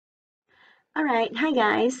Alright, hi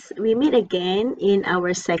guys, we meet again in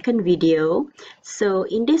our second video. So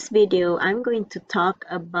in this video, I'm going to talk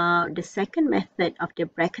about the second method of the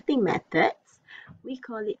bracketing methods. We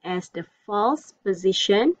call it as the false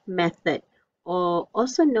position method, or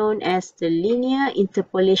also known as the linear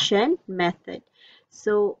interpolation method.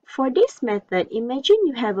 So for this method, imagine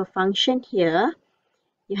you have a function here,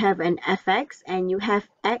 you have an fx and you have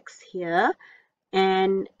x here.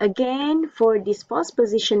 And again, for this false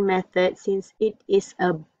position method, since it is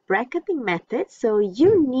a bracketing method, so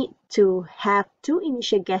you need to have two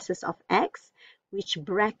initial guesses of x, which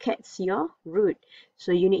brackets your root.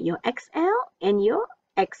 So you need your xl and your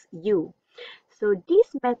xu. So this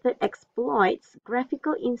method exploits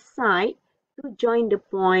graphical insight to join the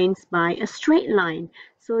points by a straight line.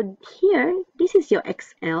 So here, this is your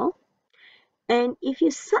xl. And if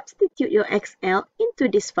you substitute your xl into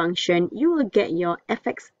this function, you will get your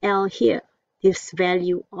fxl here, this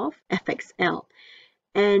value of fxl.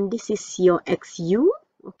 And this is your xu,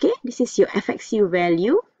 okay? This is your fxu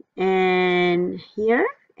value. And here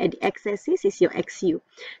at the x-axis is your xu.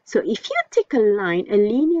 So if you take a line, a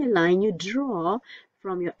linear line, you draw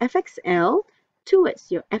from your fxl towards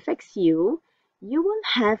your fxu, you will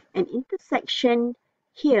have an intersection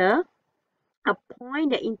here, a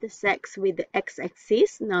point that intersects with the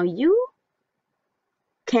x-axis. Now you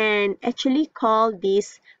can actually call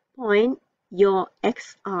this point your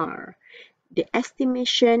XR, the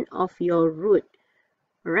estimation of your root.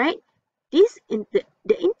 Alright, the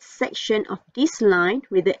intersection of this line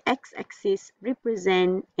with the x-axis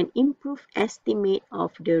represent an improved estimate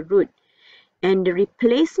of the root. And the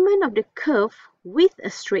replacement of the curve with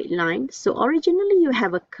a straight line. So originally you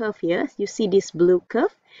have a curve here. You see this blue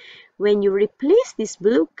curve. When you replace this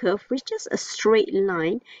blue curve with just a straight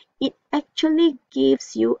line, it actually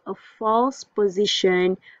gives you a false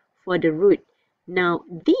position for the root. Now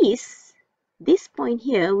this point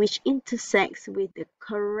here, which intersects with the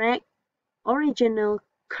correct original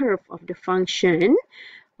curve of the function,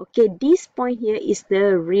 okay, this point here is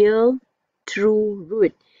the real true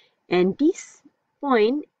root. And this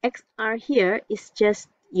point xr here is just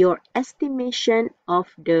your estimation of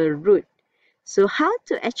the root. So how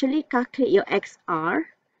to actually calculate your XR?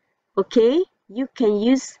 Okay, you can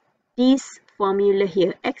use this formula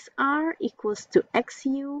here. XR equals to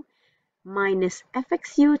XU minus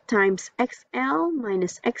FXU times XL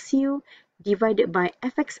minus XU divided by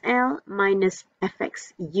FXL minus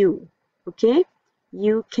FXU. Okay,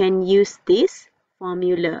 you can use this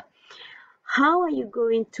formula. How are you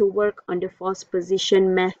going to work on the false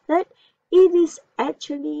position method? It is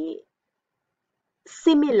actually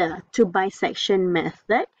similar to bisection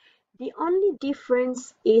method. The only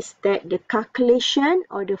difference is that the calculation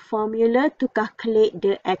or the formula to calculate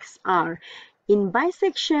the XR. In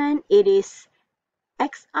bisection, it is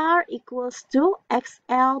XR equals to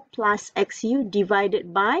XL plus XU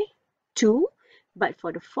divided by 2. But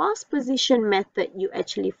for the false position method, you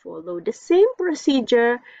actually follow the same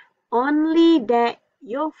procedure, only that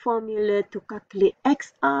your formula to calculate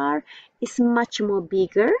XR is much more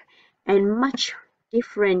bigger and much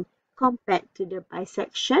different compared to the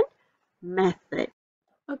bisection method.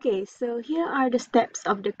 Okay, so here are the steps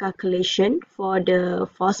of the calculation for the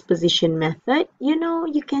false position method.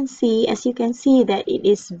 You can see, as you can see, that it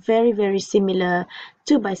is very similar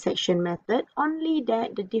to bisection method, only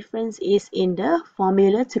that the difference is in the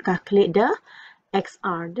formula to calculate the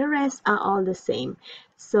XR. The rest are all the same.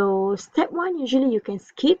 So step 1, usually you can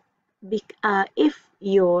skip if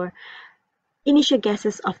your initial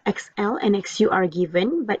guesses of XL and XU are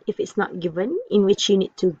given, but if it's not given, in which you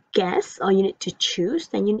need to guess or you need to choose,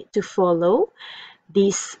 then you need to follow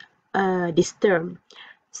this term.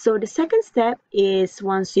 So the second step is,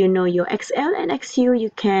 once you know your XL and XU,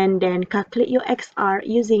 you can then calculate your XR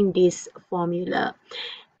using this formula.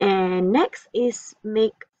 And next is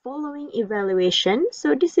make following evaluation.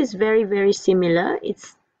 So this is very similar.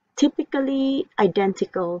 It's typically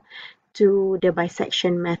identical to the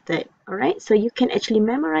bisection method. Alright, so you can actually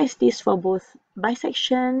memorize this for both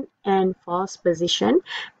bisection and false position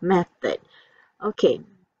method. Okay.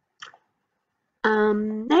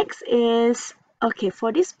 Next is, okay,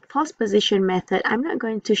 for this false position method, I'm not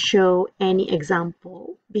going to show any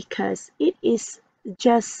example because it is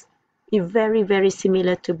just very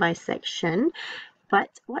similar to bisection. But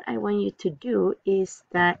what I want you to do is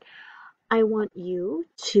that I want you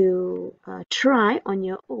to try on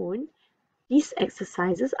your own these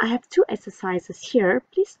exercises. I have 2 exercises here.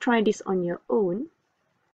 Please try this on your own.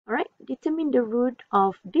 Alright, determine the root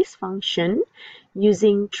of this function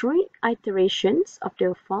using 3 iterations of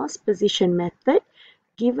the false position method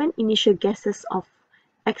given initial guesses of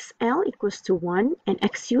xl equals to 1 and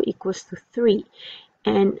xu equals to 3.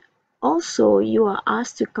 And also, you are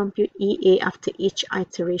asked to compute EA after each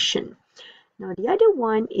iteration. Now, the other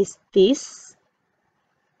one is this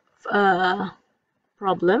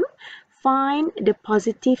problem. Find the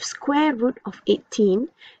positive square root of 18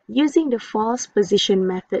 using the false position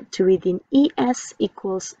method to within ES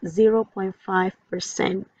equals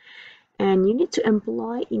 0.5%. And you need to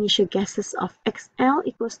employ initial guesses of XL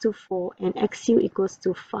equals to 4 and XU equals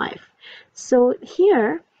to 5. So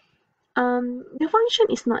here, the function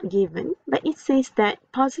is not given, but it says that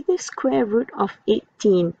positive square root of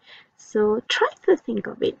 18. So try to think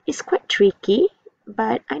of it. It's quite tricky,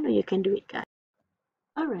 but I know you can do it, guys.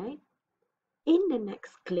 Alright, in the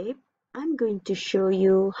next clip, I'm going to show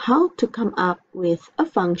you how to come up with a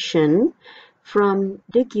function from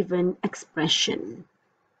the given expression.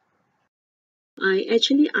 I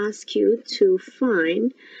actually ask you to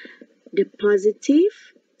find the positive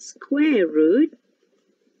square root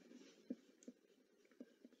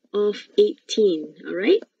of 18, all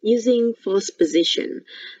right, using false position.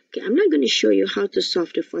 Okay, I'm not going to show you how to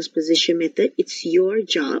solve the false position method. It's your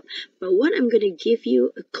job. But what I'm going to give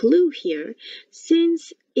you a clue here,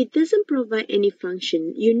 since it doesn't provide any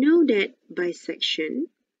function, you know that bisection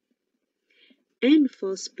and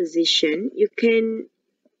false position,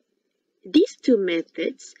 these two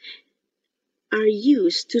methods are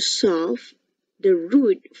used to solve the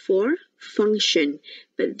root for function.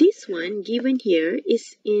 But this one given here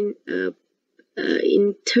is in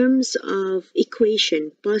terms of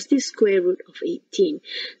equation, positive square root of 18.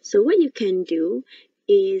 So what you can do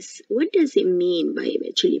is, what does it mean by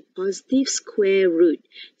actually positive square root?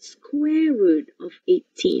 Square root of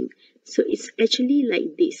 18. So it's actually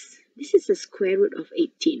like this. This is the square root of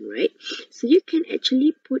 18, right? So you can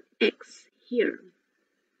actually put x here.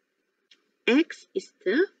 X is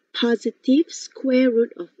the positive square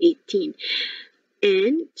root of 18.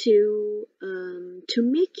 And to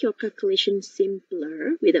make your calculation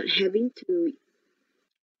simpler without having to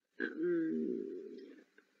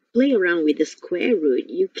play around with the square root,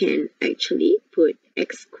 you can actually put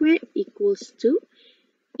x squared equals to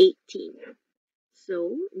 18.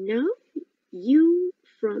 So now you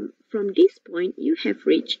from this point you have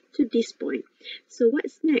reached to this point. So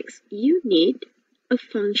what's next? You need a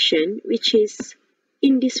function which is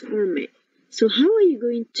in this format. So how are you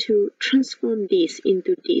going to transform this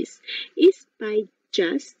into this? Is by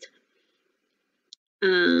just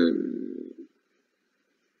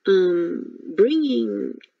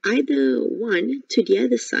bringing either one to the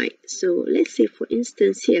other side. So let's say, for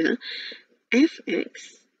instance, here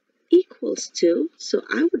fx equals to, so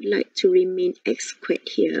I would like to remain x squared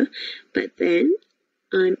here, but then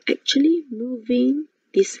I'm actually moving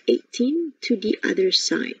this 18 to the other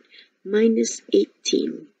side, minus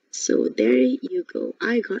 18. So there you go.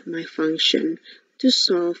 I got my function to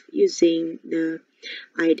solve using the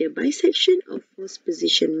either bisection or false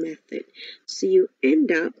position method. So you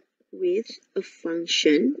end up with a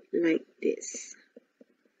function like this.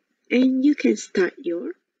 And you can start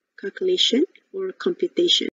your calculation or computation.